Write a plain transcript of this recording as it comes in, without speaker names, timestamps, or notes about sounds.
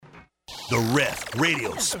The Ref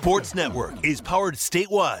Radio Sports Network is powered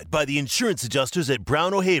statewide by the insurance adjusters at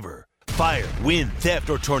Brown O'Haver. Fire, wind, theft,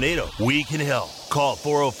 or tornado, we can help. Call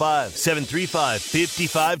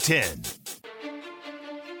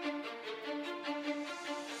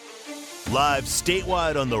 405-735-5510. Live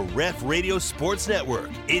statewide on the Ref Radio Sports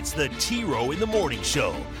Network, it's the T-Row in the Morning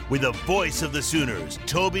Show with the voice of the Sooners,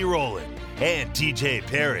 Toby Rowland and TJ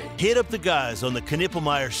Perry. Hit up the guys on the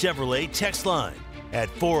Knippelmeyer Chevrolet text line at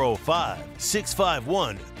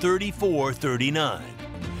 405-651-3439.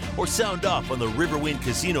 Or sound off on the Riverwind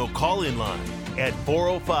Casino call-in line at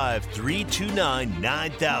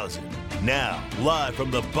 405-329-9000. Now, live from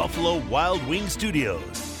the Buffalo Wild Wing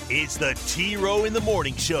Studios, it's the T-Row in the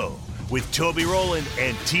Morning Show with Toby Rowland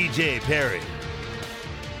and TJ Perry.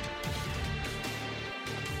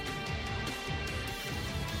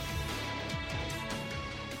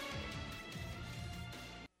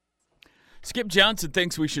 Skip Johnson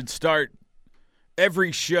thinks we should start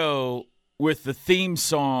every show with the theme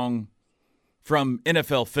song from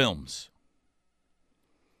NFL films.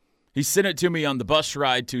 He sent it to me on the bus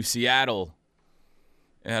ride to Seattle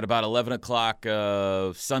at about 11 o'clock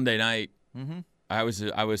Sunday night. Mm-hmm. I was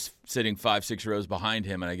sitting 5-6 rows behind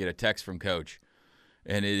him, and I get a text from Coach,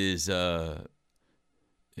 and it is the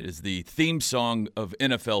theme song of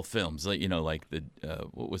NFL films. Like, you know, like the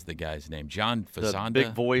what was the guy's name? John Fasanda. The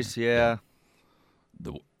big voice, yeah.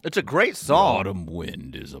 It's a great song. Autumn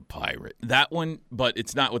Wind is a pirate. That one, but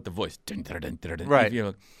it's not with the voice. Right. You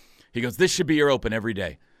know, he goes, this should be your open every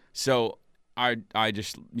day. So I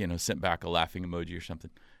just, sent back a laughing emoji or something.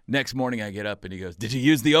 Next morning I get up and he goes, did you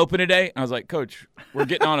use the open today? I was like, Coach, we're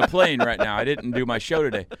getting on a plane right now. I didn't do my show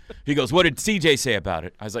today. He goes, what did TJ say about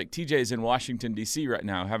it? I was like, TJ's in Washington, D.C. right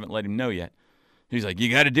now. I haven't let him know yet. He's like, you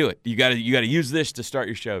got to do it. You got to use this to start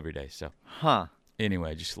your show every day. So,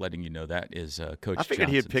 Anyway, just letting you know that is Coach I figured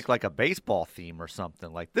Johnson's. He'd pick like a baseball theme or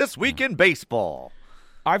something, like This Week in Baseball.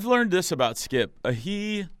 I've learned this about Skip.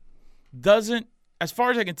 He doesn't, as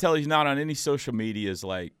far as I can tell, he's not on any social medias.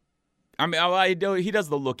 Like, I mean, he does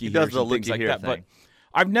the looky here and things like that. But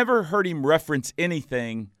I've never heard him reference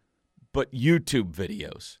anything but YouTube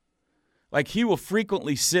videos. Like, he will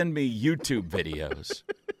frequently send me YouTube videos.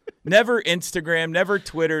 Never Instagram, never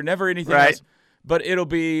Twitter, never anything else. But it'll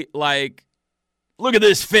be like, look at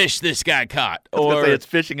this fish this guy caught. Or it's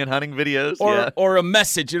fishing and hunting videos. Or a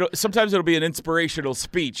message. Sometimes it'll be an inspirational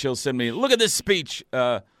speech. He'll send me, look at this speech.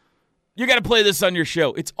 You got to play this on your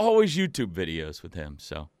show. It's always YouTube videos with him.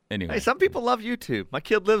 So, anyway. Hey, some people love YouTube. My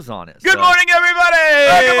kid lives on it. Good morning,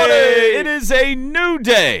 everybody. Good morning. It is a new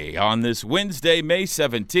day on this Wednesday, May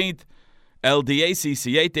 17th. El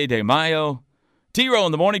 17 de Mayo. T-Row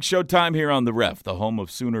in the Morning Show time here on The Ref, the home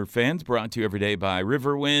of Sooner fans, brought to you every day by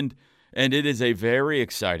Riverwind. And it is a very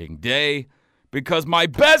exciting day because my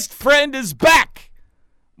best friend is back.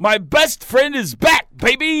 My best friend is back,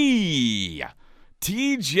 baby.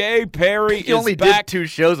 TJ Perry is back. You only did 2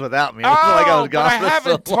 shows without me. I feel like I was gone. I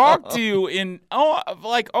haven't talked to you in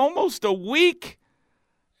like almost a week.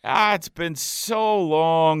 It's been so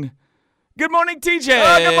long. Good morning, TJ.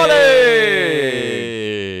 Good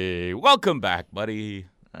morning. Welcome back, buddy.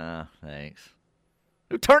 Thanks.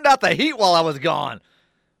 Who turned out the heat while I was gone?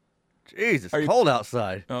 Jeez, it's cold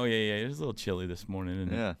outside. Oh, yeah. It was a little chilly this morning,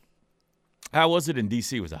 isn't it? Yeah. How was it in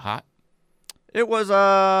D.C.? Was it hot? It was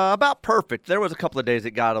about perfect. There was a couple of days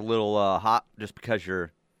it got a little hot just because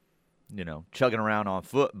you're, chugging around on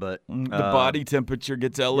foot. But the body temperature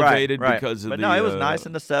gets elevated because of But no, it was nice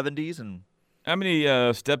in the 70s. And how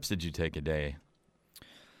many steps did you take a day?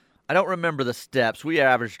 I don't remember the steps. We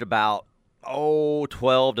averaged about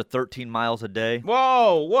 12 to 13 miles a day.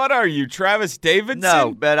 Whoa, what are you, Travis Davidson?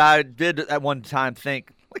 No, but I did at one time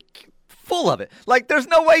think, like, full of it. Like, there's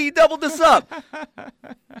no way he doubled this up.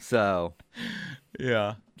 So.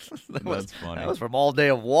 Yeah, that's funny. That was from all day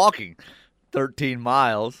of walking, 13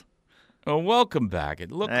 miles. Oh, welcome back.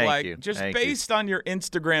 It looked Thank you. Based on your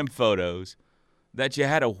Instagram photos that you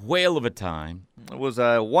had a whale of a time. It was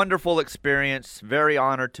a wonderful experience. Very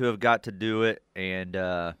honored to have got to do it, and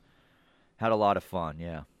had a lot of fun,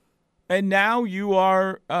 yeah. And now you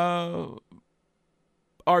are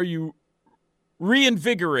you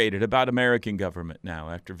reinvigorated about American government now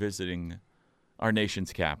after visiting our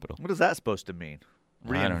nation's capital? What is that supposed to mean?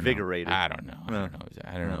 Reinvigorated. I don't know. I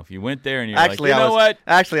don't know if you went there and you're actually, what?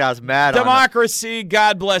 Actually, I was mad. Democracy,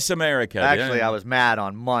 God bless America. Actually, I was mad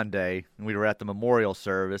on Monday. We were at the memorial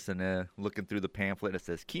service and looking through the pamphlet. And it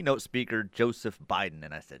says, keynote speaker Joseph Biden.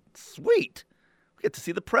 And I said, sweet. We get to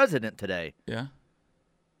see the president today. Yeah.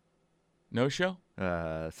 No show?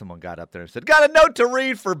 Someone got up there and said, got a note to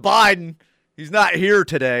read for Biden. He's not here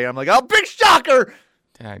today. I'm like, oh, big shocker.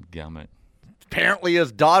 Dadgummit. Apparently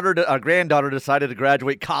his granddaughter decided to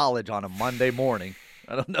graduate college on a Monday morning.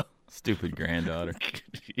 I don't know. Stupid granddaughter.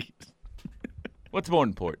 What's more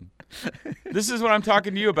important? This is what I'm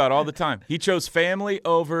talking to you about all the time. He chose family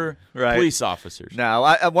over police officers. No,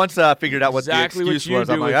 I once I figured out what exactly the excuse was,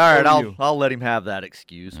 I'm like, all right, I'll let him have that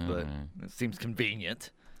excuse, but it seems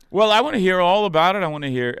convenient. Well, I want to hear all about it. I want to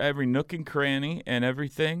hear every nook and cranny and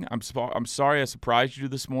everything. I'm sorry I surprised you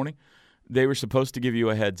this morning. They were supposed to give you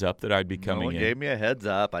a heads up that I'd be coming in. No one gave me a heads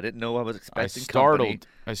up. I didn't know I was expecting company.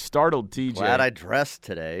 company. I startled TJ. Glad I dressed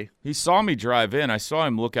today. He saw me drive in. I saw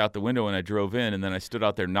him look out the window when I drove in, and then I stood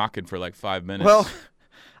out there knocking for like 5 minutes. Well,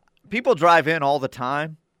 people drive in all the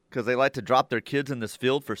time because they like to drop their kids in this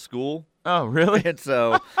field for school. Oh, really? And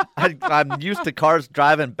so I'm used to cars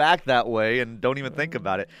driving back that way and don't even think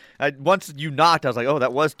about it. Once you knocked, I was like, oh,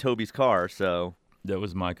 that was Toby's car, so... That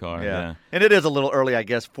was my car, yeah. And it is a little early, I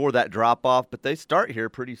guess, for that drop-off, but they start here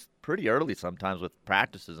pretty early sometimes with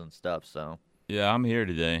practices and stuff, so. Yeah, I'm here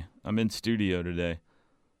today. I'm in studio today.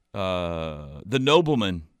 The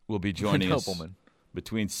Nobleman will be joining us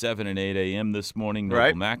between 7 and 8 a.m. this morning.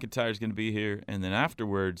 Noble McIntyre's going to be here, and then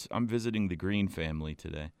afterwards, I'm visiting the Green family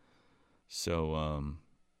today. So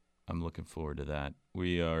I'm looking forward to that.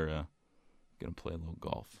 We are going to play a little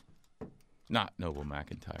golf. Not Noble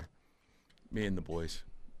McIntyre. Me and the boys.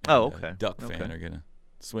 And, Duck fan are going to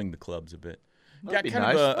swing the clubs a bit. That'd be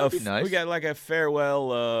nice. We got like a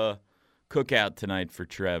farewell cookout tonight for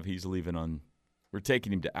Trev. He's leaving we're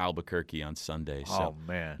taking him to Albuquerque on Sunday. So oh,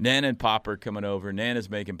 man. Nana and Pop are coming over. Nana's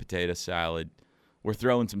making potato salad. We're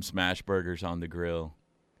throwing some smash burgers on the grill.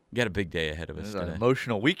 We got a big day ahead of us today. An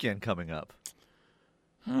emotional weekend coming up.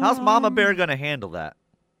 How's Mama Bear going to handle that?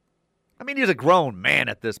 I mean, he's a grown man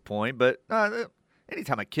at this point, but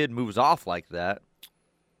anytime a kid moves off like that.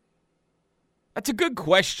 That's a good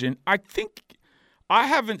question. I think I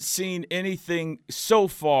haven't seen anything so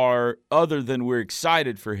far other than we're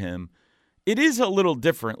excited for him. It is a little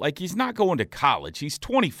different. Like, he's not going to college. He's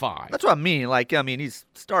 25. That's what I mean. Like, I mean, he's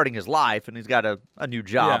starting his life, and he's got a new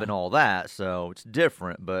job and all that, so it's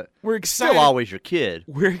different. But we're excited. Still always your kid.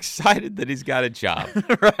 We're excited that he's got a job.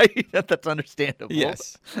 Right? That's understandable.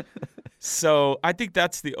 Yes. So I think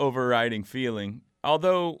that's the overriding feeling.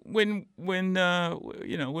 Although when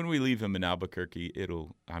we leave him in Albuquerque,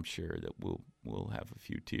 I'm sure that we'll have a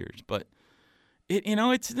few tears. But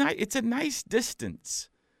it's a nice distance.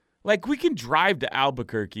 Like, we can drive to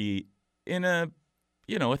Albuquerque in a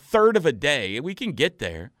third of a day. We can get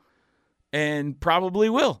there, and probably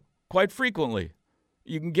will quite frequently.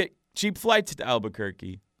 You can get cheap flights to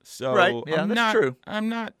Albuquerque. So right, yeah, that's true.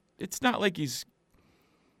 It's not like he's.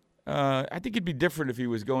 I think it'd be different if he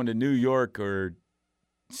was going to New York or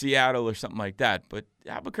Seattle or something like that. But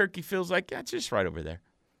Albuquerque feels like it's just right over there.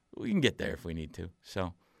 We can get there if we need to.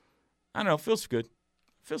 So I don't know. Feels good.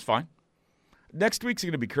 Feels fine. Next week's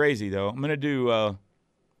going to be crazy, though. I'm going to do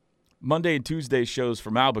Monday and Tuesday shows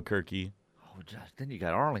from Albuquerque. Oh, then you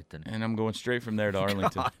got Arlington. And I'm going straight from there to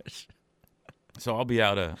Arlington. Gosh. So I'll be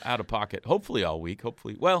out of pocket, hopefully all week.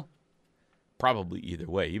 Well, probably either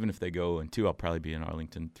way. Even if they go in 2, I'll probably be in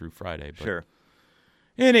Arlington through Friday. But sure.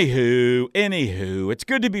 Anywho, it's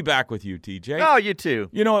good to be back with you, TJ. Oh, you too.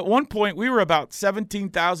 At one point, we were about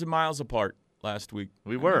 17,000 miles apart last week.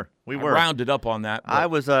 We were. I rounded up on that. I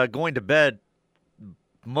was going to bed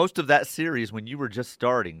most of that series when you were just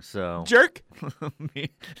starting, so. Jerk.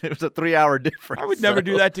 It was a 3-hour difference. I would never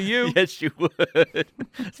do that to you. Yes, you would.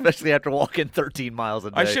 Especially after walking 13 miles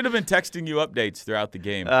a day. I should have been texting you updates throughout the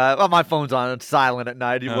game. Well, my phone's on silent at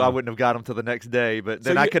night. I wouldn't have got them till the next day, but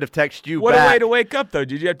then I could have texted you back. What a way to wake up, though.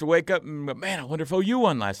 Did you have to wake up and, man, I wonder if OU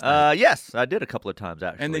won last night? Yes, I did a couple of times,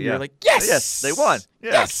 actually. And then you're like, yes! Yes, they won.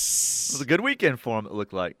 Yeah. Yes! It was a good weekend for them, it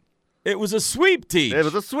looked like. It was a sweep, Teach. It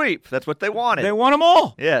was a sweep. That's what they wanted. They won them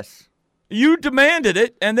all. Yes. You demanded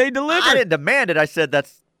it, and they delivered. I didn't demand it. I said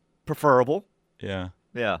that's preferable. Yeah.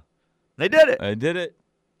 Yeah. They did it.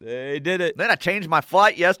 They did it. Then I changed my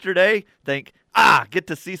flight yesterday. Get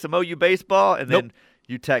to see some OU baseball, and then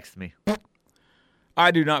you text me. I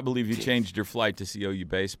do not believe you changed your flight to see OU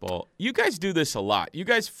baseball. You guys do this a lot. You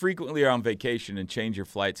guys frequently are on vacation and change your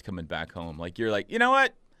flights coming back home. Like, you're like, you know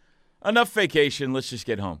what? Enough vacation. Let's just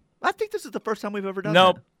get home. I think this is the first time we've ever done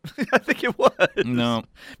that. I think it was. No.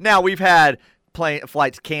 Now, we've had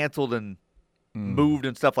flights canceled and moved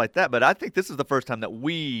and stuff like that, but I think this is the first time that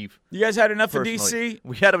we've. You guys had enough of D.C.?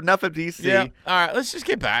 We had enough of D.C. Yeah. All right, let's just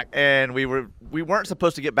get back. And we weren't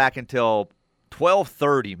supposed to get back until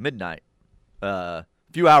 12:30 midnight a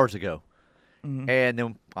few hours ago. Mm-hmm. And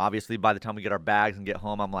then, obviously, by the time we get our bags and get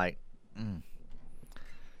home, I'm like,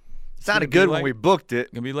 sounded good when we booked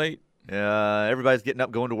it. Gonna be late. Everybody's getting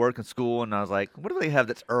up, going to work and school, and I was like, what do they have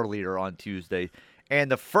that's earlier on Tuesday?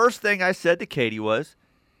 And the first thing I said to Katie was,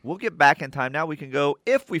 we'll get back in time now. We can go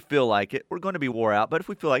if we feel like it. We're going to be wore out, but if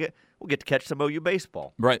we feel like it, we'll get to catch some OU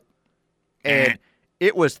baseball. Right. And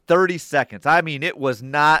it was 30 seconds. I mean, it was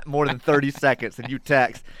not more than 30 seconds, and you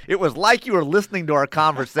text. It was like you were listening to our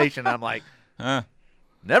conversation. I'm like,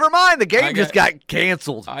 never mind. The game just got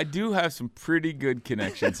canceled. I do have some pretty good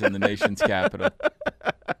connections in the nation's capital.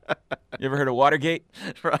 You ever heard of Watergate?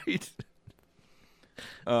 Right.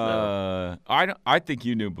 I think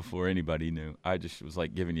you knew before anybody knew. I just was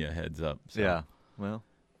like giving you a heads up. So. Yeah. Well.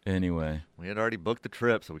 Anyway. We had already booked the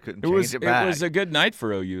trip, so we couldn't change it back. It was a good night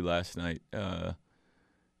for OU last night.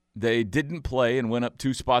 They didn't play and went up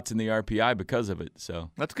 2 spots in the RPI because of it.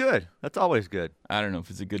 So that's good. That's always good. I don't know if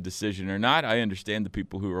it's a good decision or not. I understand the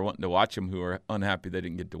people who are wanting to watch them who are unhappy they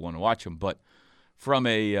didn't get to want to watch them. But from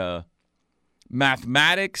a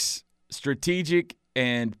mathematics, strategic,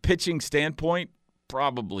 and pitching standpoint,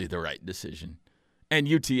 probably the right decision. And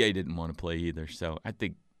UTA didn't want to play either. So I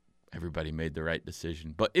think everybody made the right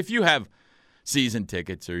decision. But if you have season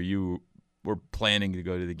tickets or you were planning to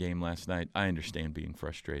go to the game last night, I understand being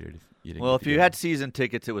frustrated. If you had season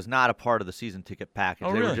tickets, it was not a part of the season ticket package.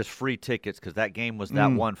 Oh, they really? were just free tickets because that game was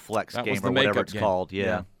that one flex that game was the or whatever it's game. called.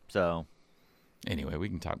 Yeah. So anyway, we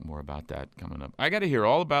can talk more about that coming up. I got to hear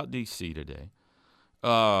all about D.C. today.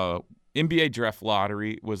 NBA draft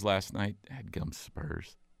lottery was last night. Dadgum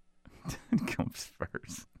Spurs. Dadgum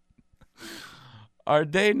Spurs. Are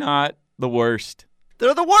they not the worst?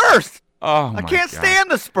 They're the worst. Oh, I can't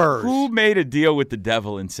stand the Spurs. Who made a deal with the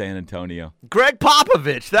devil in San Antonio? Greg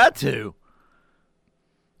Popovich, that's who.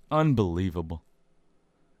 Unbelievable.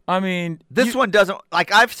 I mean, this one doesn't,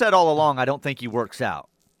 like I've said all along, I don't think he works out.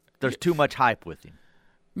 There's too much hype with him.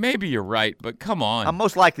 Maybe you're right, but come on. I'm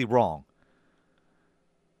most likely wrong.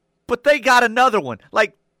 But they got another one.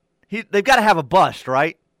 Like, they've got to have a bust,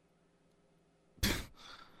 right?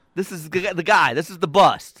 This is the guy. This is the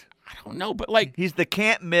bust. I don't know, but like he's the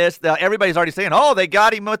can't miss. Everybody's already saying, "Oh, they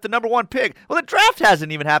got him with the number 1 pick." Well, the draft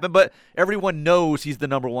hasn't even happened, but everyone knows he's the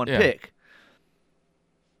number 1 pick.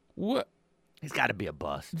 What? He's got to be a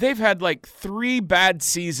bust. They've had like 3 bad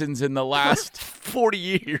seasons in the last 40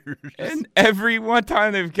 years, and every one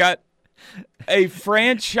time they've got a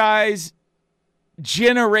franchise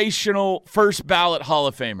generational first ballot Hall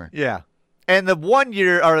of Famer. Yeah, and the 1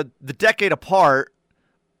 year or the decade apart.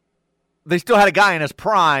 They still had a guy in his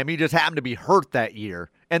prime. He just happened to be hurt that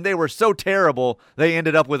year. And they were so terrible, they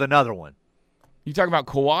ended up with another one. You talking about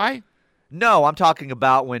Kawhi? No, I'm talking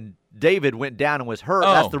about when David went down and was hurt.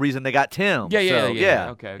 Oh. That's the reason they got Tim.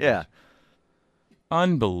 Yeah. Okay. Yeah.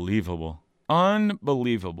 Unbelievable.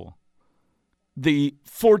 The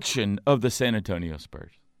fortune of the San Antonio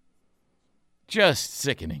Spurs. Just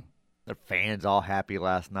sickening. Their fans all happy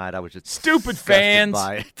last night. I was just stupid fans.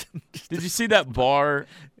 By it. Did you see that bar?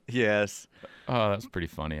 Yes. Oh, that's pretty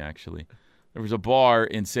funny, actually. There was a bar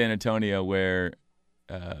in San Antonio where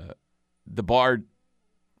the bar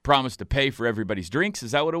promised to pay for everybody's drinks.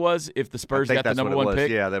 Is that what it was? If the Spurs got the number 1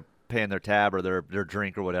 pick? Yeah, they're paying their tab or their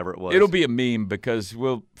drink or whatever it was. It'll be a meme because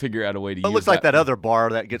we'll figure out a way to use it. It looks like that other bar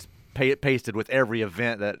that gets pasted with every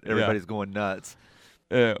event that everybody's going nuts.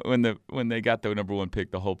 When they got the number 1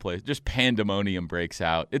 pick, the whole place, just pandemonium breaks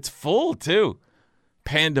out. It's full, too.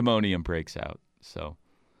 Pandemonium breaks out. So,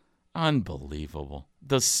 unbelievable.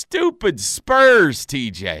 The stupid Spurs,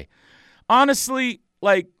 TJ. Honestly,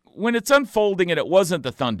 like, when it's unfolding and it wasn't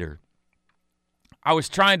the Thunder, I was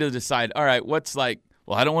trying to decide, all right, what's like,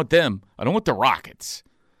 well, I don't want them. I don't want the Rockets.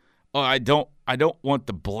 Oh, I don't want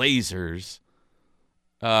the Blazers.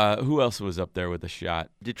 Who else was up there with a shot?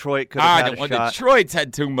 Detroit could have had a shot. Detroit's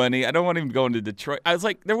had too many. I don't want him going to Detroit. I was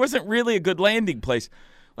like, there wasn't really a good landing place.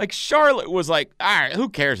 Like, Charlotte was like, all right, who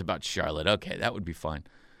cares about Charlotte? Okay, that would be fine.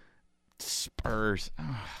 Spurs.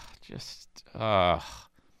 Just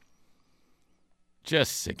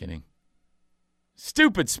sickening.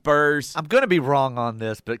 Stupid Spurs. I'm going to be wrong on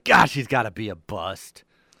this, but gosh, he's got to be a bust.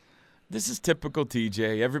 This is typical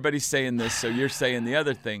TJ. Everybody's saying this, so you're saying the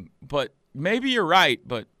other thing. But maybe you're right,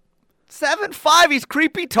 but 7'5", he's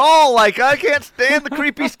creepy tall. Like, I can't stand the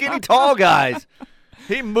creepy, skinny, tall guys.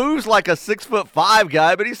 He moves like a 6'5"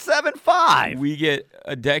 guy, but he's 7'5". We get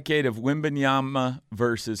a decade of Wembanyama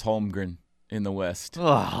versus Holmgren in the West.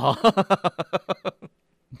 Oh.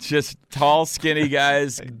 Just tall, skinny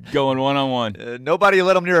guys going one-on-one. Nobody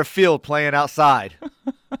let them near a field playing outside.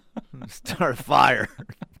 Start a fire.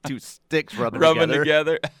 2 sticks rubbing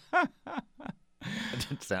together. That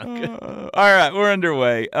didn't sound good. All right, we're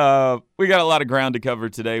underway. We got a lot of ground to cover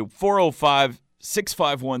today. 405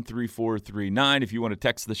 651-3439. If you want to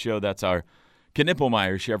text the show, that's our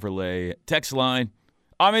Knippelmeyer Chevrolet text line.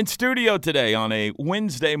 I'm in studio today on a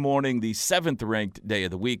Wednesday morning, the 7th-ranked day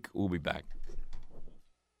of the week. We'll be back.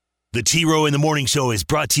 The T-Row in the Morning Show is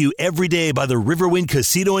brought to you every day by the Riverwind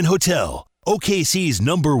Casino and Hotel, OKC's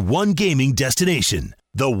 #1 gaming destination.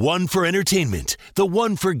 The one for entertainment, the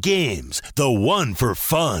one for games, the one for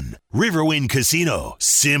fun. Riverwind Casino,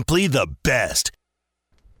 simply the best.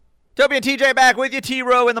 Toby and TJ back with you.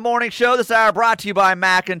 T-Row in the Morning Show. This hour brought to you by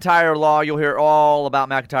McIntyre Law. You'll hear all about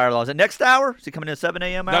McIntyre Law. Is it next hour? Is he coming in at 7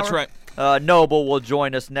 a.m. hour? That's right. Noble will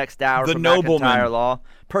join us next hour The from Nobleman. McIntyre Law.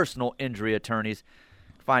 Personal injury attorneys.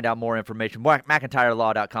 Find out more information.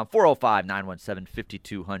 McIntyreLaw.com,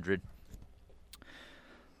 405-917-5200.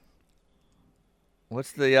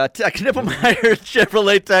 What's the Knippelmeyer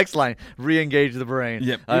Chevrolet text line? Re-engage the brain.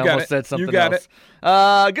 Yep, I you got almost it. said something You got else.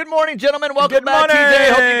 it. Good morning, gentlemen. Welcome Good back, morning. TJ.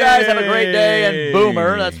 Hope you guys have a great day. And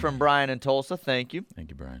Boomer, that's from Brian in Tulsa. Thank you. Thank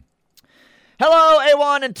you, Brian. Hello,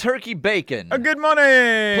 A1 and Turkey Bacon. Good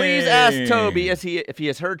morning. Please ask Toby if he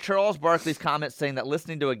has heard Charles Barkley's comments saying that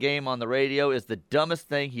listening to a game on the radio is the dumbest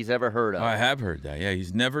thing he's ever heard of. I have heard that. Yeah,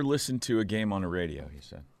 he's never listened to a game on the radio, he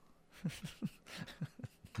said.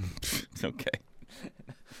 It's okay.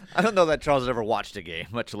 I don't know that Charles has ever watched a game,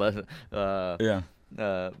 much less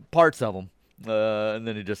parts of them. And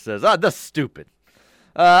then he just says, that's stupid.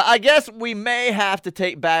 I guess we may have to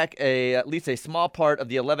take back at least a small part of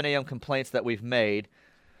the 11 a.m. complaints that we've made.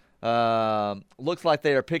 Looks like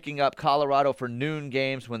they are picking up Colorado for noon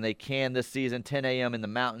games when they can this season. 10 a.m. in the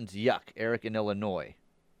mountains. Yuck. Eric in Illinois.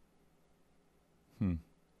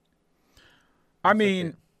 I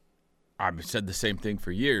mean, I've said the same thing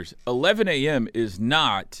for years. 11 a.m. is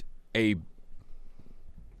not a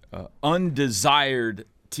undesired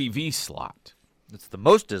TV slot. It's the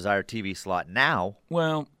most desired TV slot now.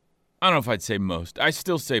 Well, I don't know if I'd say most. I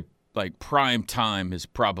still say like prime time is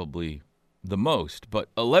probably the most, but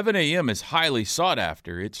 11 a.m. is highly sought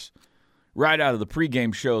after. It's right out of the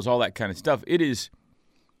pregame shows, all that kind of stuff. It is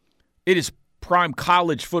prime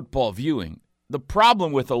college football viewing. The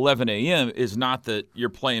problem with 11 a.m. is not that you're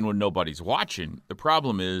playing when nobody's watching. The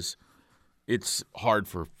problem is it's hard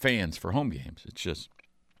for fans for home games.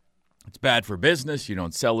 It's bad for business. You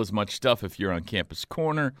don't sell as much stuff if you're on campus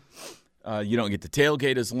corner. You don't get to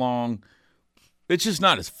tailgate as long. It's just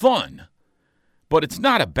not as fun. But it's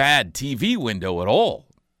not a bad TV window at all.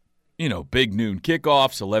 You know, big noon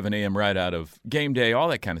kickoffs, 11 a.m. right out of game day, all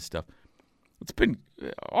that kind of stuff. It's been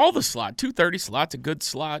all the slot, 2:30 slot's a good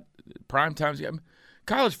slot. Prime times.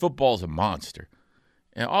 College football is a monster.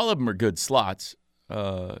 And all of them are good slots.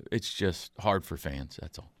 It's just hard for fans,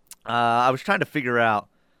 that's all. I was trying to figure out,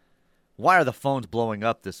 why are the phones blowing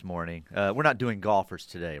up this morning? We're not doing golfers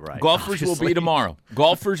today, right? Golfers will be tomorrow.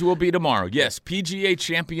 Golfers will be tomorrow. Yes, PGA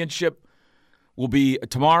Championship will be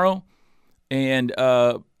tomorrow. And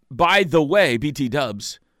by the way, BT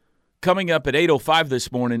Dubs, coming up at 8:05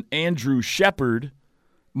 this morning, Andrew Shepard,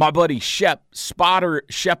 my buddy Spotter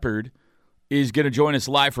Shepard, is going to join us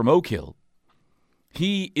live from Oak Hill.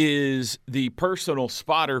 He is the personal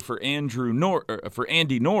spotter for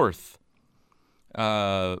Andy North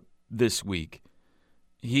this week.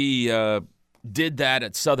 He did that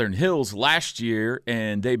at Southern Hills last year,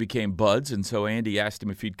 and they became buds, and so Andy asked him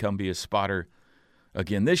if he'd come be a spotter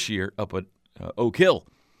again this year up at Oak Hill.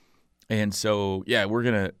 And so, yeah,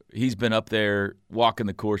 he's been up there walking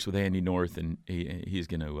the course with Andy North, and he's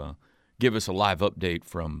going to give us a live update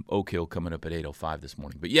from Oak Hill coming up at 8:05 this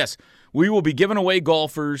morning. But, yes, we will be giving away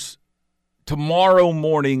golfers tomorrow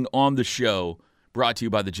morning on the show, brought to you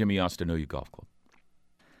by the Jimmy Austin OU Golf Club.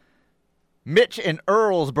 Mitch in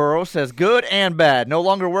Earlsboro says, good and bad. No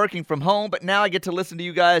longer working from home, but now I get to listen to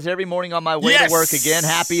you guys every morning on my way to work again.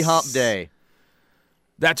 Happy hump day.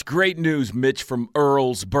 That's great news, Mitch from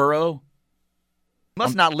Earlsboro.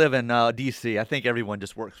 Must not live in D.C. I think everyone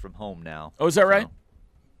just works from home now. Oh, is that right?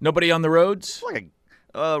 Nobody on the roads? Like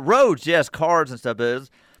roads, yes, cars and stuff.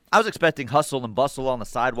 I was expecting hustle and bustle on the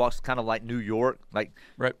sidewalks, kind of like New York, like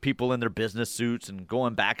people in their business suits and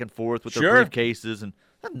going back and forth with their briefcases and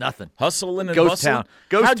nothing. Hustling and Ghost town.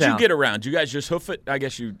 How'd you get around? You guys just hoof it? I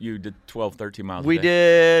guess you did 12, 13 miles a day. We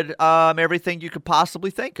did everything you could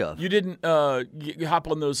possibly think of. You didn't you hop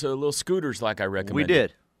on those little scooters like I recommended? We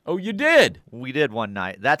did. Oh, you did? We did one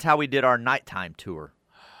night. That's how we did our nighttime tour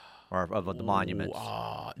of the monuments.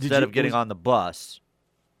 Instead of getting on the bus,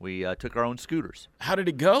 we took our own scooters. How did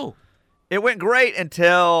it go? It went great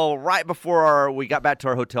until right before we got back to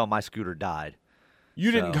our hotel, my scooter died.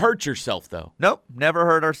 You didn't hurt yourself, though? Nope, never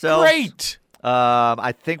hurt ourselves. Great.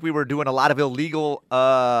 I think we were doing a lot of illegal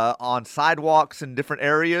on sidewalks in different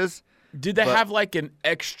areas, Did they have like an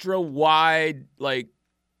extra wide like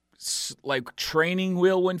training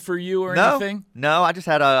wheel one for you or anything? No, I just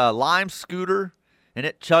had a Lime scooter, and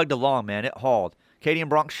it chugged along, man. It hauled. Katie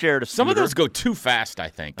and Bronx shared a scooter. Some of those go too fast, I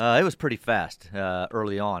think. It was pretty fast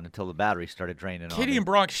early on until the battery started draining. Katie and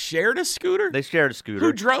Bronx shared a scooter? They shared a scooter.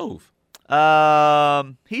 Who drove?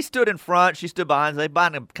 He stood in front. She stood behind. They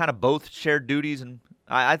kind of both shared duties, and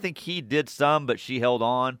I think he did some, but she held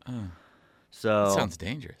on. So That sounds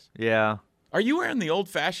dangerous. Yeah. Are you wearing the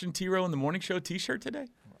old-fashioned T-Row in the Morning Show T-shirt today?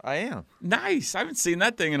 I am. Nice. I haven't seen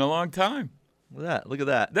that thing in a long time. Look at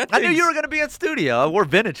that. I knew you were going to be in studio. I wore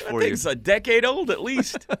vintage for you. That thing's a decade old at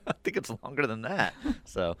least. I think it's longer than that.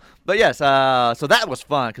 But yes, so that was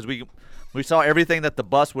fun because we saw everything that the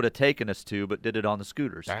bus would have taken us to, but did it on the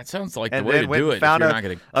scooters. That sounds like and the way then to went do and it. Found if you're not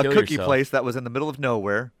going to a kill cookie yourself. place that was in the middle of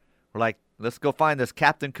nowhere. We're like, let's go find this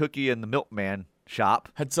Captain Cookie and the Milkman shop.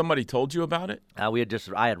 Had somebody told you about it? I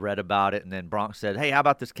had read about it, and then Bronx said, "Hey, how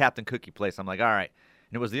about this Captain Cookie place?" I'm like, "All right."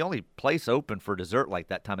 And it was the only place open for dessert like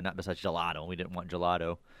that time of night besides gelato, and we didn't want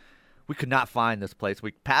gelato. We could not find this place.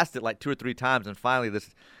 We passed it like 2 or 3 times, and finally this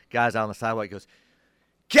guy's out on the sidewalk. He goes,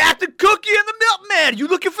 "Captain Cookie and the Milkman, you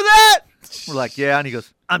looking for that?" We're like, "Yeah." And he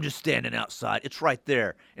goes, "I'm just standing outside. It's right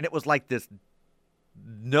there." And it was like this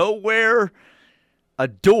nowhere, a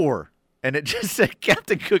door. And it just said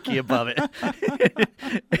Captain Cookie above it.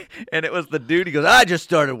 And it was the dude. He goes, "I just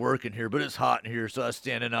started working here, but it's hot in here, so I was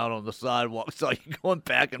standing out on the sidewalk. So you're going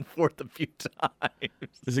back and forth a few times."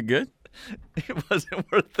 Is it good? It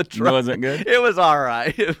wasn't worth the trouble. It wasn't good? It was all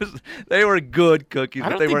right. They were good cookies, I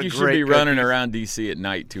don't but they think weren't you should great be running cookies. around D.C. at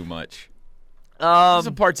night too much. There's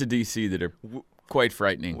some parts of D.C. that are quite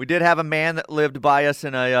frightening. We did have a man that lived by us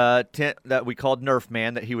in a tent that we called Nerf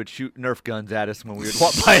Man, that he would shoot Nerf guns at us when we would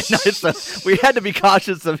walk by at night. So we had to be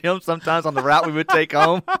cautious of him sometimes on the route we would take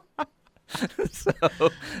home.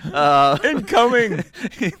 Incoming.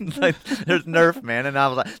 Like, there's Nerf Man, and I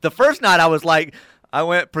was like, the first night I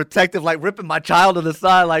went protective, like ripping my child to the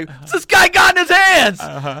side, like, "What's this guy got in his hands?"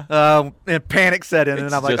 And panic set in,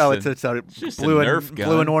 and I'm like, "Oh, it's a blue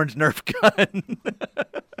and orange Nerf gun."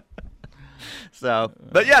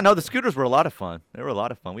 But yeah, no, the scooters were a lot of fun. They were a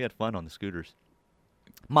lot of fun. We had fun on the scooters.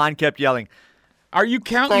 Mine kept yelling. Are you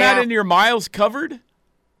counting that in your miles covered?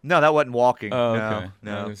 No, that wasn't walking. Oh, okay.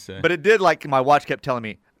 No. But it did, like, my watch kept telling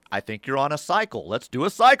me, "I think you're on a cycle. Let's do a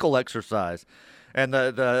cycle exercise." And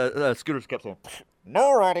the scooters kept saying,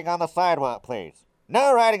 "No riding on the sidewalk, please.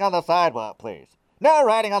 No riding on the sidewalk, please. No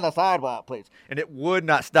riding on the sidewalk, please." And it would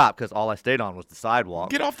not stop because all I stayed on was the sidewalk.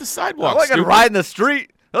 Get off the sidewalk, I'm not going to stupid. ride in the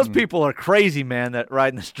street. Those people are crazy, man, that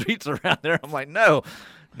ride in the streets around there. I'm like, no.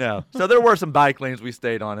 So there were some bike lanes we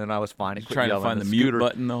stayed on, and I was fine. Trying to find the mute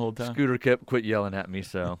button the whole time. Scooter kept quit yelling at me,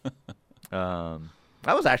 so. That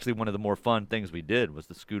was actually one of the more fun things we did, was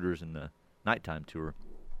the scooters and the nighttime tour.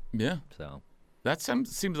 Yeah. So. That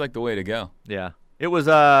seems like the way to go. Yeah. It was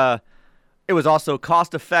also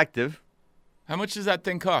cost effective. How much does that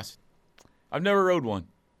thing cost? I've never rode one.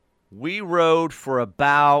 We rode for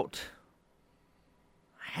about,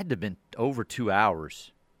 had to have been over 2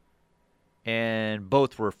 hours. And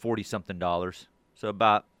both were $40-something. So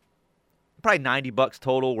about probably $90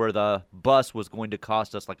 total, where the bus was going to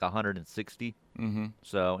cost us like $160. Mm-hmm.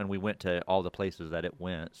 So, and we went to all the places that it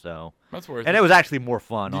went. So that's worth it. And it was actually more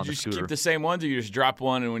fun Did on the you scooter. keep the same ones, or you just drop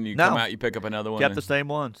one and when you come out you pick up another one? Kept the same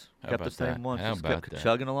ones. How about that? How Just about kept that?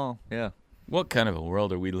 chugging along. Yeah. What kind of a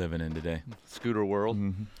world are we living in today? Scooter world.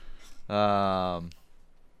 Mm-hmm.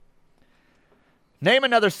 Name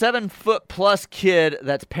another 7-foot-plus kid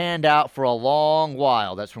that's panned out for a long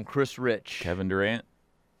while. That's from Chris Rich. Kevin Durant.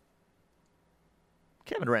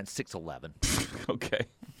 Kevin Durant's 6'11". Okay.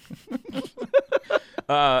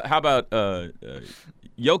 How about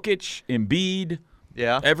Jokic, Embiid?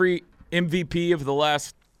 Yeah. Every MVP of the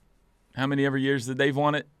last how many ever years that they've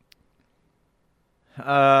won it?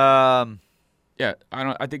 Yeah,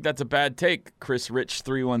 I think that's a bad take. Chris Rich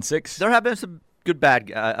 316. There have been some good bad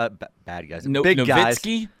guys. Big Nowitzki,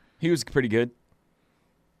 guys. he was pretty good.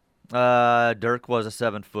 Dirk was a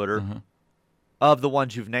 7-footer. Uh-huh. Of the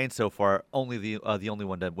ones you've named so far, only the only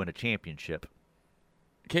one to win a championship.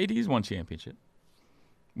 KD's won championship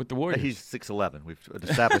with the Warriors. He's 6'11". We've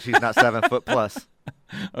established he's not 7 foot plus.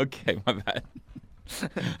 Okay, my bad.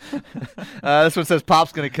 This one says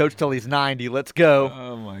Pop's going to coach till he's 90. Let's go.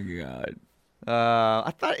 Oh my God.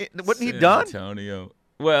 I thought wasn't he San done? Antonio.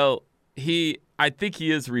 Well, I think he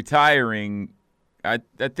is retiring. I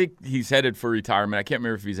think he's headed for retirement. I can't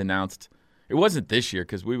remember if he's announced. It wasn't this year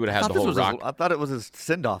because we would have had the whole rock. I thought it was his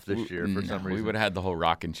send-off this year for some reason. We would have had the whole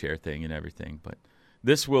rocking chair thing and everything, but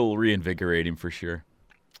this will reinvigorate him for sure.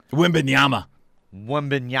 Wembanyama.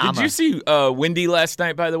 Wembanyama. Did you see Wendy last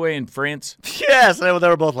night, by the way, in France? Yes, they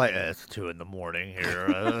were both like, it's 2 in the morning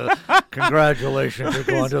here. Congratulations, you're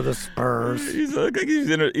going to the Spurs. He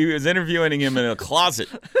was interviewing him in a closet.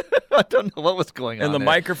 I don't know what was going on. And the there.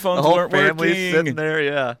 microphones the whole weren't family's working. sitting there,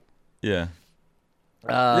 yeah. Yeah.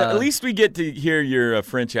 At least we get to hear your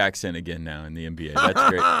French accent again now in the NBA. That's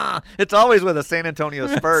great. It's always with the San Antonio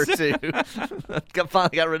Spurs, too.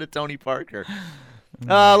 Finally got rid of Tony Parker.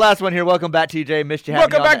 Last one here. Welcome back, TJ. Missed you having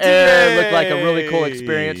Welcome me on back, the air. TJ. Looked like a really cool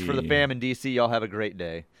experience for the fam in D.C. Y'all have a great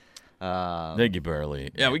day. Thank you, Burley.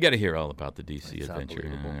 Yeah, we got to hear all about the D.C. It's adventure.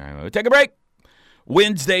 unbelievable. All right, we'll take a break.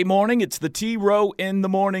 Wednesday morning, it's the T-Row in the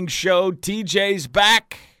Morning Show. TJ's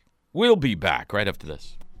back. We'll be back right after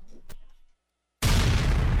this.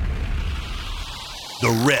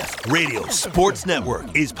 The Ref Radio Sports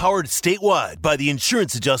Network is powered statewide by the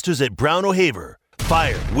insurance adjusters at Brown O'Haver.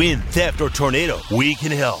 Fire, wind, theft, or tornado, we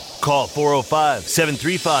can help. Call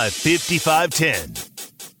 405-735-5510.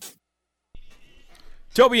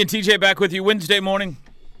 Toby and TJ back with you Wednesday morning.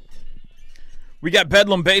 We got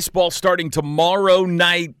Bedlam baseball starting tomorrow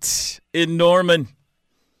night in Norman.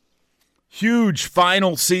 Huge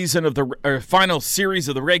final series of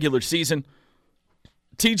the regular season.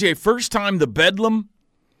 TJ, first time the Bedlam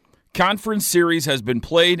Conference Series has been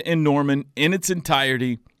played in Norman in its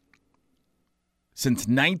entirety since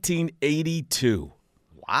 1982.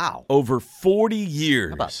 Wow. Over 40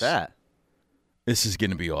 years. How about that? This is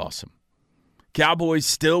going to be awesome. Cowboys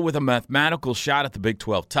still with a mathematical shot at the Big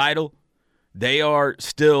 12 title. They are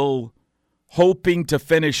still hoping to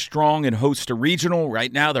finish strong and host a regional.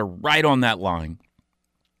 Right now, they're right on that line.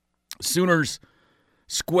 Sooners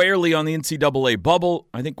squarely on the NCAA bubble.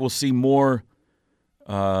 I think we'll see more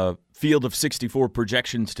field of 64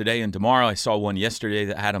 projections today and tomorrow. I saw one yesterday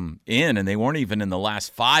that had them in, and they weren't even in the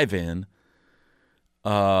last 5 in.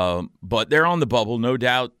 But they're on the bubble, no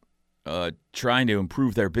doubt, trying to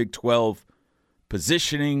improve their Big 12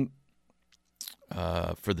 positioning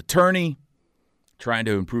for the tourney, trying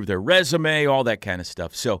to improve their resume, all that kind of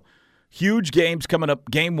stuff. So huge games coming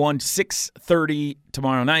up. Game 1, 6:30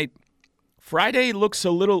 tomorrow night. Friday looks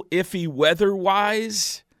a little iffy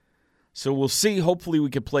weather-wise, so we'll see. Hopefully we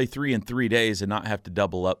could play 3 in 3 days and not have to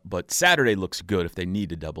double up. But Saturday looks good. If they need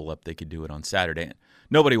to double up, they could do it on Saturday.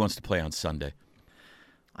 Nobody wants to play on Sunday.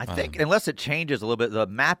 I think unless it changes a little bit, the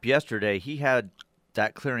map yesterday, he had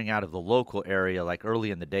that clearing out of the local area like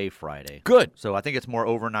early in the day Friday. Good. So I think it's more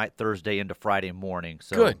overnight Thursday into Friday morning.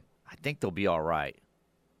 So Good. I think they'll be all right.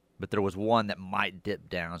 But there was one that might dip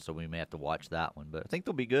down, so we may have to watch that one. But I think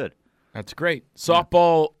they'll be good. That's great.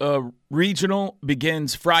 Softball regional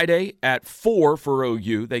begins Friday at 4 for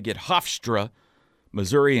OU. They get Hofstra.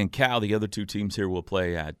 Missouri and Cal, the other 2 teams here, will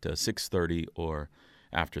play at 6:30 or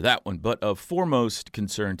after that one. But of foremost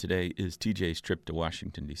concern today is TJ's trip to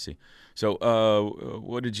Washington, D.C. So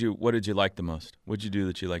what did you like the most? What did you do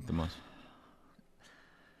that you liked the most?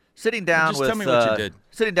 Sitting down Just with tell me what you did.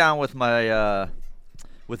 Sitting down with my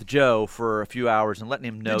with Joe for a few hours and letting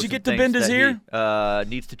him know Did you some get to things bend his that ear? he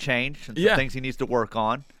needs to change and some Yeah. things he needs to work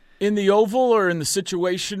on. In the Oval or in the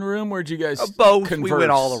Situation Room? Where'd you guys Both. converse? We went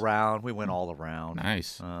all around.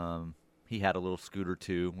 Nice. He had a little scooter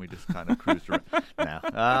too, and we just kind of cruised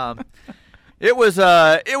around. It was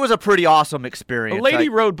a pretty awesome experience. A lady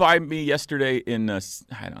rode by me yesterday in I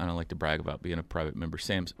don't like to brag about being a private member,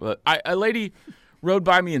 Sam's. But a lady rode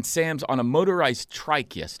by me in Sam's on a motorized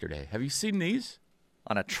trike yesterday. Have you seen these?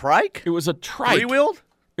 On a trike? It was a trike. Three-wheeled?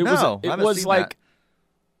 It No, was. I haven't seen that.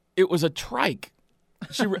 It was a trike.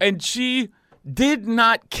 She did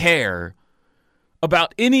not care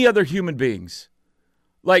about any other human beings.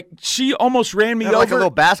 Like she almost ran me Had over. like a little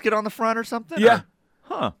basket on the front or something? Yeah.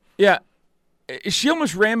 Or- Huh. Yeah. She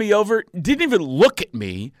almost ran me over, didn't even look at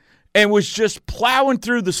me, and was just plowing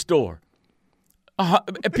through the store.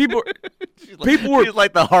 People were She's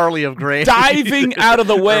like the Harley of grain. diving out of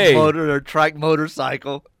the way. Her trike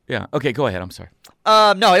motorcycle. Yeah. Okay, go ahead. I'm sorry.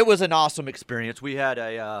 No, it was an awesome experience. We had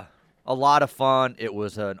a lot of fun. It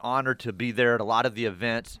was an honor to be there at a lot of the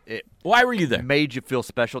events. It Why were you there? made you feel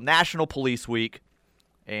special. National Police Week,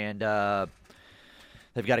 and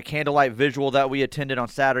they've got a candlelight visual that we attended on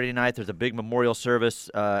Saturday night. There's a big memorial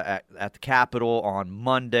service at the Capitol on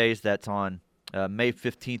Mondays. That's on May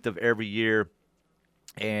 15th of every year.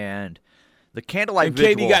 And the candlelight And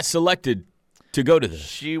visual. Katie got selected to go to this.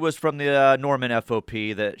 She was from the Norman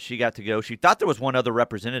FOP that she got to go. She thought there was one other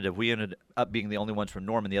representative. We ended up being the only ones from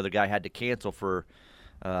Norman. The other guy had to cancel for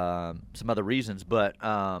some other reasons. But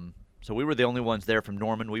so we were the only ones there from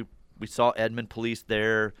Norman. We saw Edmond police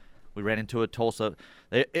there. We ran into a Tulsa.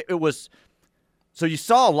 It was So you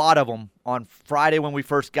saw a lot of them on Friday when we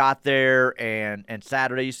first got there, and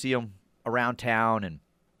Saturday you see them around town. And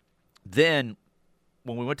then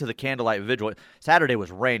when we went to the candlelight vigil, Saturday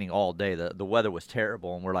was raining all day. The weather was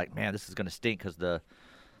terrible, and we're like, man, this is going to stink because the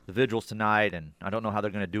vigil's tonight, and I don't know how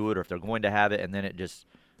they're going to do it or if they're going to have it. And then it just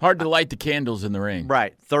hard to light the candles in the rain.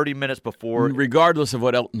 Right, 30 minutes before. Regardless of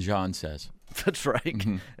what Elton John says. That's right.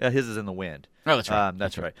 Mm-hmm. His is in the wind. Oh, that's right.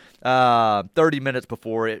 That's right. 30 minutes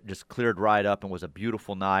before, it just cleared right up and was a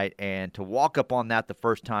beautiful night. And to walk up on that the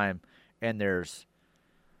first time, and there's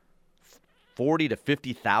 40 to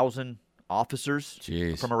 50,000 officers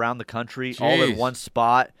from around the country, all in one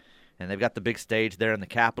spot. And they've got the big stage there in the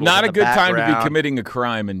Capitol. Not a good time to be committing a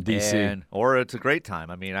crime in D.C. Or it's a great time.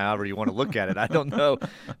 I mean, however you want to look at it. I don't know.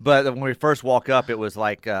 But when we first walk up, it was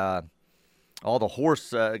like all the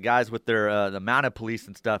horse guys with their the mounted police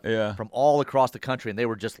and stuff from all across the country. And they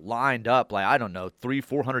were just lined up like, I don't know,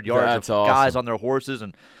 300-400 yards of guys on their horses.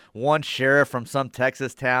 And one sheriff from some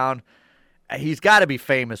Texas town. He's got to be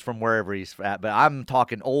famous from wherever he's at, but I'm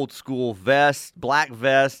talking old school vest, black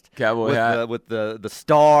vest, cowboy hat with the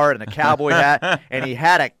star and a cowboy hat, and he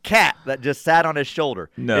had a cat that just sat on his shoulder.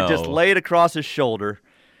 No, it just laid across his shoulder,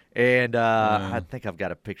 and I think I've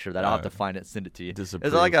got a picture of that. I'll have to find it and send it to you. It's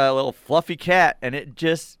like a little fluffy cat, and it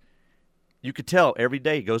just you could tell every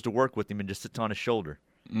day he goes to work with him and just sits on his shoulder,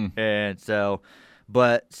 and so,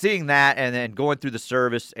 but seeing that and then going through the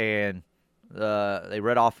service and. They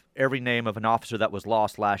read off every name of an officer that was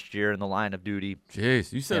lost last year in the line of duty.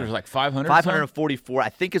 Jeez, you said it was like 500? 544, I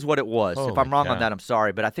think is what it was. If I'm wrong on that, I'm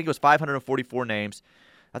sorry. But I think it was 544 names.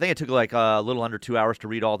 I think it took like a little under 2 hours to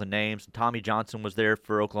read all the names. Tommy Johnson was there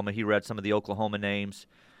for Oklahoma. He read some of the Oklahoma names.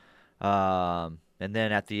 And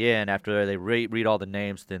then at the end, after they read all the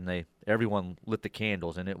names, then everyone lit the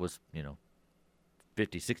candles. And it was,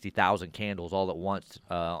 50, 60,000 candles all at once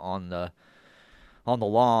on the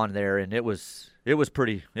lawn there, and it was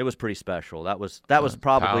pretty special. That was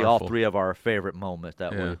probably powerful. All three of our favorite moments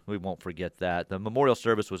that we won't forget that. The memorial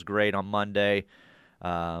service was great on Monday,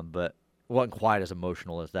 but wasn't quite as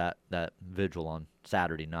emotional as that vigil on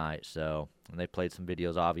Saturday night. So, and they played some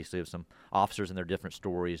videos, obviously, of some officers and their different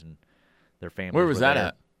stories and their families. Where was that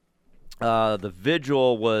at? The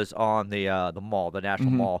vigil was on the mall, the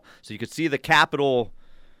National Mall. So you could see the Capitol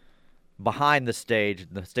behind the stage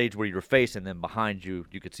where you were facing, then behind you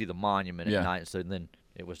could see the monument at night. So then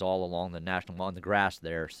it was all along the National Mall on the grass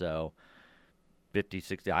there. So 50,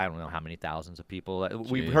 60, I don't know how many thousands of people.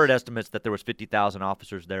 We've heard estimates that there was 50,000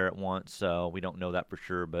 officers there at once, so we don't know that for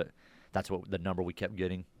sure, but that's what the number we kept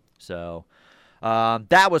getting. So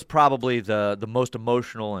that was probably the most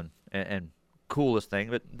emotional and coolest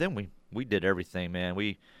thing. But then we did everything, man.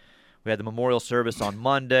 We had the memorial service on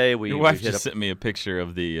Monday. Your wife just sent me a picture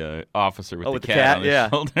of the officer with the cat on his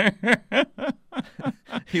shoulder.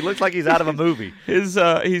 He looks like he's out of a movie. He's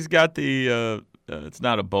got the it's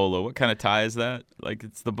not a bolo. What kind of tie is that? Like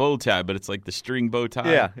it's the bow tie, but it's like the string bow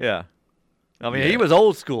tie. Yeah. I mean, he was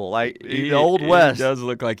old school, like the Old West. He does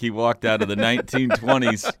look like he walked out of the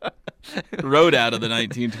 1920s, rode out of the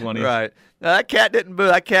 1920s. Right. That cat didn't move.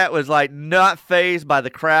 That cat was like not fazed by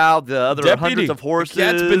the crowd, the other hundreds of horses. The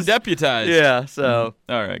cat's been deputized. Yeah. So.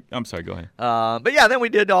 All right. I'm sorry. Go ahead. But yeah, then we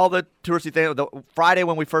did all the touristy things. Friday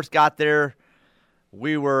when we first got there,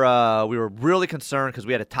 we were really concerned because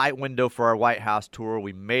we had a tight window for our White House tour.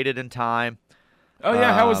 We made it in time. Oh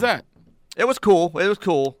yeah. How was that? It was cool. It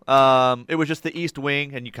was just the East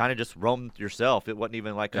Wing, and you kind of just roamed yourself. It wasn't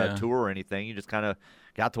even like a tour or anything. You just kind of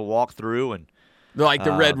got to walk through and like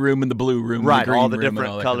the red room and the blue room, right? And the green all the room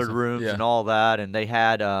different colored rooms and all that. And they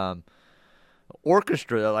had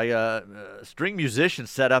orchestra, like string musicians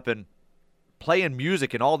set up and playing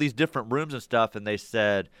music in all these different rooms and stuff. And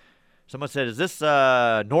someone said, "Is this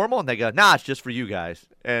normal?" And they go, "Nah, it's just for you guys."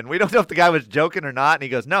 And we don't know if the guy was joking or not. And he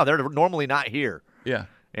goes, "No, they're normally not here." Yeah.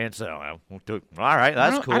 And so, all right,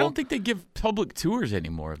 that's cool. I don't think they give public tours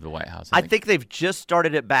anymore of the White House. I think they've just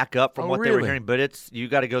started it back up from what they were hearing, but you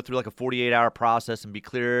got to go through like a 48-hour process and be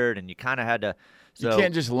cleared, and you kind of had to. So you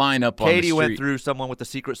can't just line up on the street. Katie went through someone with the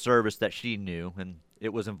Secret Service that she knew, and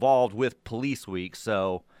it was involved with Police Week,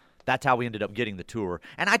 so that's how we ended up getting the tour.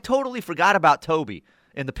 And I totally forgot about Toby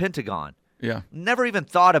in the Pentagon. Yeah. Never even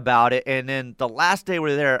thought about it, and then the last day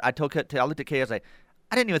we were there, I looked at Katie, I was like,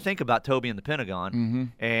 I didn't even think about Toby in the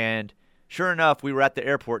Pentagon. And sure enough, we were at the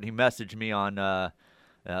airport, and he messaged me on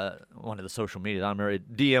one of the social media. I remember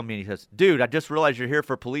DM me, and he says, "Dude, I just realized you're here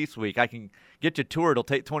for Police Week. I can get you a tour. It'll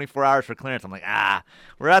take 24 hours for clearance." I'm like,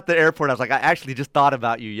 we're at the airport. I was like, I actually just thought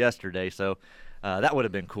about you yesterday. So that would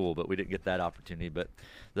have been cool, but we didn't get that opportunity. But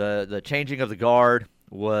the changing of the guard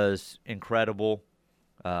was incredible.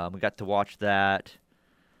 We got to watch that.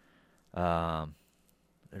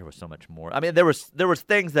 There was so much more. I mean, there was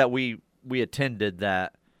things that we attended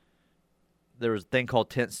that there was a thing called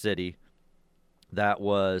Tent City that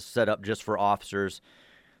was set up just for officers,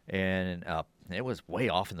 and it was way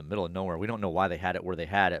off in the middle of nowhere. We don't know why they had it where they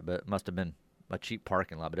had it, but it must have been a cheap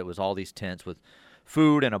parking lot. But it was all these tents with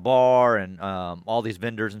food and a bar and all these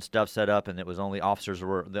vendors and stuff set up, and it was only officers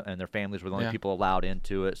and their families were the only people allowed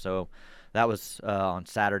into it. So that was on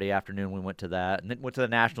Saturday afternoon. We went to that, and then went to the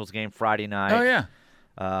Nationals game Friday night. Oh,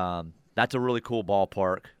 yeah. That's a really cool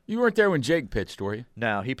ballpark. You weren't there when Jake pitched, were you?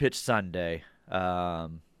 No, he pitched Sunday.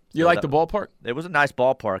 You like the ballpark? It was a nice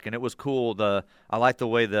ballpark, and it was cool. I like the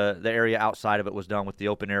way the area outside of it was done with the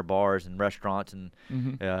open-air bars and restaurants, and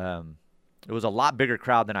it was a lot bigger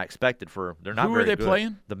crowd than I expected. They're not Who very were they good.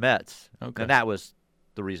 playing? The Mets. Okay. And that was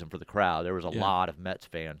the reason for the crowd. There was a lot of Mets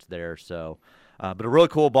fans there. So, but a really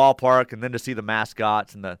cool ballpark, and then to see the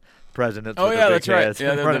mascots and the presidents with their big heads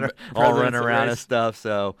all running around and stuff.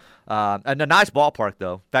 So, and a nice ballpark,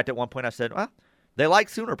 though. In fact, at one point I said, well, they like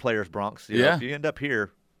Sooner players, Bronx. You know, if you end up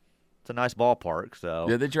here, it's a nice ballpark. So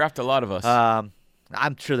yeah, they draft a lot of us.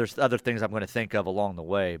 I'm sure there's other things I'm going to think of along the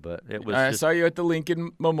way, but it was. I saw you at the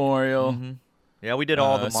Lincoln Memorial. Mm-hmm. Yeah, we did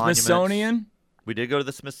all the monuments. Smithsonian. We did go to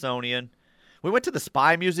the Smithsonian. We went to the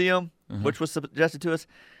Spy Museum, which was suggested to us.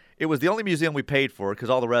 It was the only museum we paid for because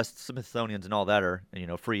all the rest, Smithsonian's and all that are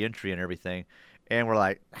free entry and everything. And we're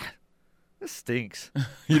like, this stinks.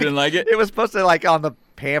 You didn't like it? It was supposed to, like, on the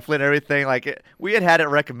pamphlet and everything. Like, we had it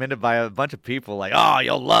recommended by a bunch of people. Like, oh,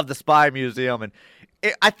 you'll love the Spy Museum. And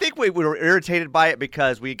I think we were irritated by it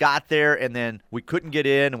because we got there and then we couldn't get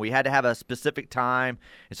in and we had to have a specific time.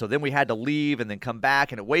 And so then we had to leave and then come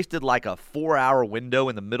back. And it wasted like a 4-hour window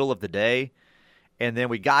in the middle of the day. And then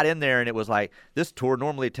we got in there and it was like, this tour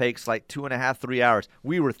normally takes like 2.5, 3 hours.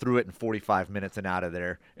 We were through it in 45 minutes and out of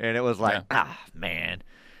there. And it was like, man.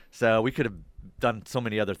 So we could have done so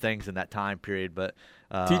many other things in that time period. But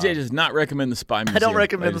TJ does not recommend the Spy Museum. I don't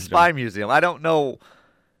recommend the Spy Museum. I don't know.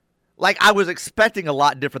 Like, I was expecting a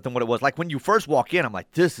lot different than what it was. Like, when you first walk in, I'm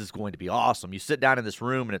like, this is going to be awesome. You sit down in this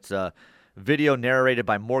room, and it's a video narrated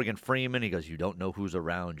by Morgan Freeman. He goes, you don't know who's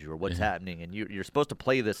around you or what's happening. And you're supposed to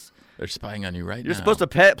play this. They're spying on you right now. You're supposed to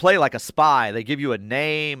play like a spy. They give you a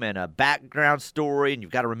name and a background story, and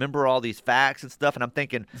you've got to remember all these facts and stuff. And I'm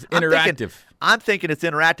thinking – it's interactive. I'm thinking it's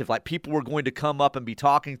interactive. Like, people were going to come up and be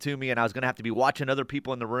talking to me, and I was going to have to be watching other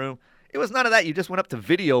people in the room. It was none of that. You just went up to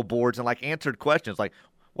video boards and, like, answered questions like,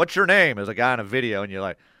 what's your name? There's a guy in a video, and you're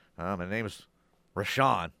like, my name is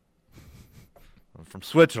Rashawn. I'm from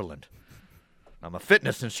Switzerland. I'm a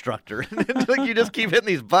fitness instructor. Like, you just keep hitting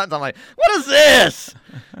these buttons. I'm like, what is this?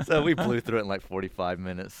 So we blew through it in like 45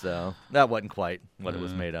 minutes. So that wasn't quite what it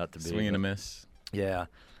was made out to be. Swing and a miss. Yeah.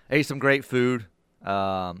 Ate some great food.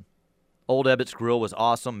 Old Ebbitt's Grill was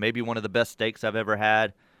awesome. Maybe one of the best steaks I've ever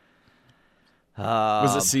had.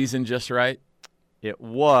 Was the season just right? It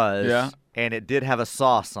was. Yeah. And it did have a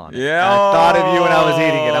sauce on it. Yeah. I thought of you when I was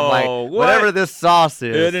eating it. I'm like, whatever this sauce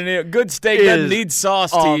is. Good steak doesn't need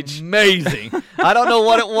sauce, Teach. Amazing. I don't know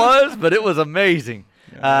what it was, but it was amazing.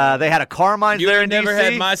 They had a Carmine's there in D.C. You never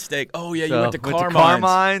had my steak. Oh, yeah, you went to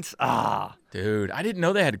Carmine's. Carmine's. Dude, I didn't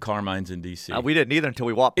know they had Carmine's in D.C. We didn't either until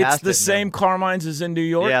we walked past it. It's the same Carmine's as in New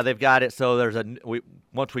York? Yeah, they've got it. So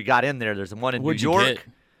once we got in there, there's one in New York,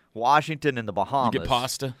 Washington, and the Bahamas. You get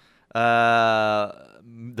pasta?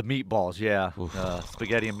 The meatballs, yeah.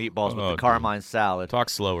 Spaghetti and meatballs with the Carmine's salad. Talk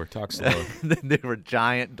slower. They were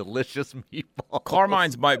giant, delicious meatballs.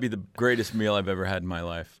 Carmine's might be the greatest meal I've ever had in my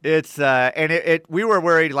life. It's and we were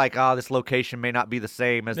worried like, this location may not be the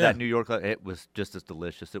same as that New York. It was just as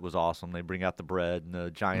delicious. It was awesome. They bring out the bread and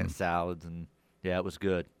the giant salads, and it was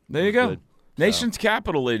good. There you go. Nation's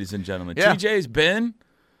capital, ladies and gentlemen. Yeah. TJ's been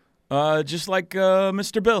just like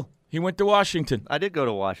Mr. Bill. He went to Washington. I did go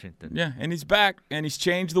to Washington. Yeah, and he's back, and he's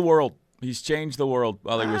changed the world. He's changed the world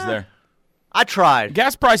while he was there. I tried.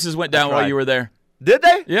 Gas prices went down while you were there. Did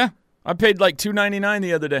they? Yeah. I paid like $2.99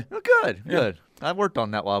 the other day. Oh, good. I worked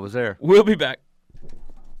on that while I was there. We'll be back.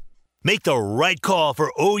 Make the right call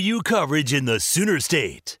for OU coverage in the Sooner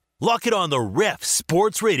State. Lock it on the Ref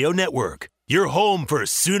Sports Radio Network, your home for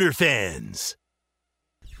Sooner fans.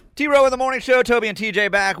 T-Row in the Morning Show. Toby and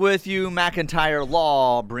TJ back with you. McIntyre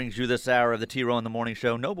Law brings you this hour of the T-Row in the Morning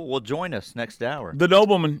Show. Noble will join us next hour. The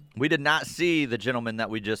nobleman. We did not see the gentleman that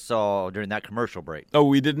we just saw during that commercial break. Oh,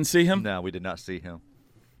 we didn't see him? No, we did not see him.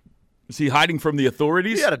 Is he hiding from the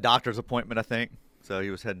authorities? He had a doctor's appointment, I think. So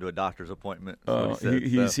he was heading to a doctor's appointment.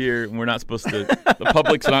 He's here, and we're not supposed to. The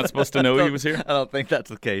public's not supposed to know he was here? I don't think that's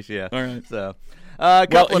the case, yeah. All right. So,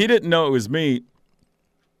 well, he didn't know it was me.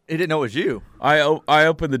 He didn't know it was you. I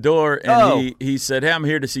opened the door, and Oh. he said, "Hey, I'm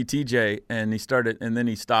here to see TJ." And he started, and then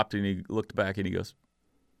he stopped, and he looked back, and he goes,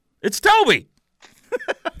 "It's Toby."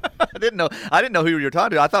 I didn't know who you were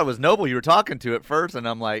talking to. I thought it was Noble you were talking to at first, and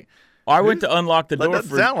I'm like, I went to unlock the that door doesn't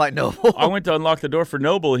for. sound like Noble. I went to unlock the door for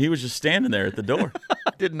Noble, and he was just standing there at the door.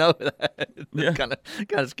 I didn't know that. Yeah. It's kind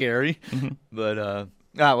of scary. But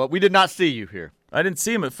well, we did not see you here. I didn't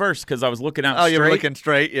see him at first because I was looking out Oh, straight. you were looking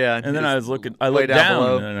straight, yeah. And then I was looking. I way looked down down,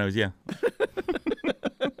 below. and then I was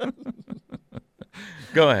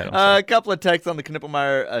Go ahead. A couple of texts on the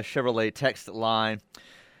Knippelmeyer Chevrolet text line.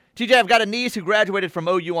 TJ, I've got a niece who graduated from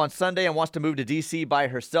OU on Sunday and wants to move to D.C. by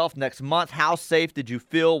herself next month. How safe did you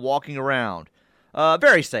feel walking around?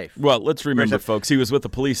 Very safe. Well, let's remember, folks, he was with a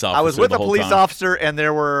police officer. I was with the a whole police time. officer, and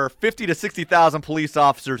there were 50 to 60,000 police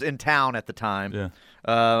officers in town at the time. Yeah.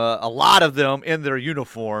 A lot of them in their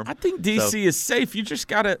uniform. I think D.C. is safe. You just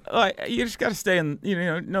gotta stay in.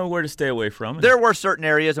 Know where to stay away from. There were certain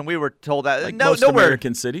areas, and we were told that like most nowhere,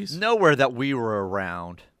 American cities. nowhere that we were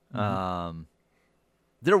around.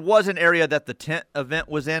 There was an area that the tent event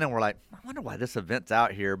was in, and we're like, I wonder why this event's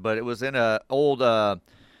out here. But it was in a old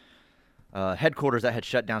headquarters that had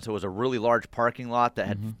shut down, so it was a really large parking lot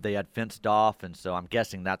that they had fenced off, and so I'm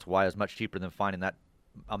guessing that's why it was much cheaper than finding that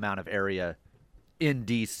amount of area in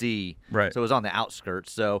D.C. Right. So it was on the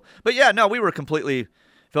outskirts. So, but yeah, no, we were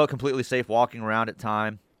felt completely safe walking around at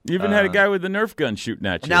time. You even had a guy with a Nerf gun shooting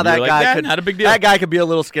at you. Now and that you're guy like, could not a big deal. That guy could be a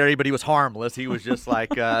little scary, but he was harmless. He was just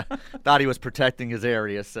like thought he was protecting his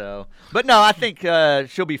area. So, but no, I think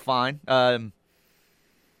she'll be fine.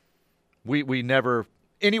 We never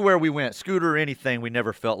anywhere we went, scooter or anything, we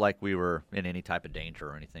never felt like we were in any type of danger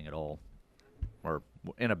or anything at all, or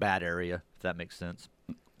in a bad area. If that makes sense.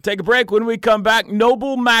 Take a break. When we come back,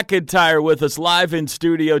 Noble McIntyre with us live in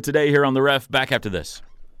studio today here on The Ref. Back after this.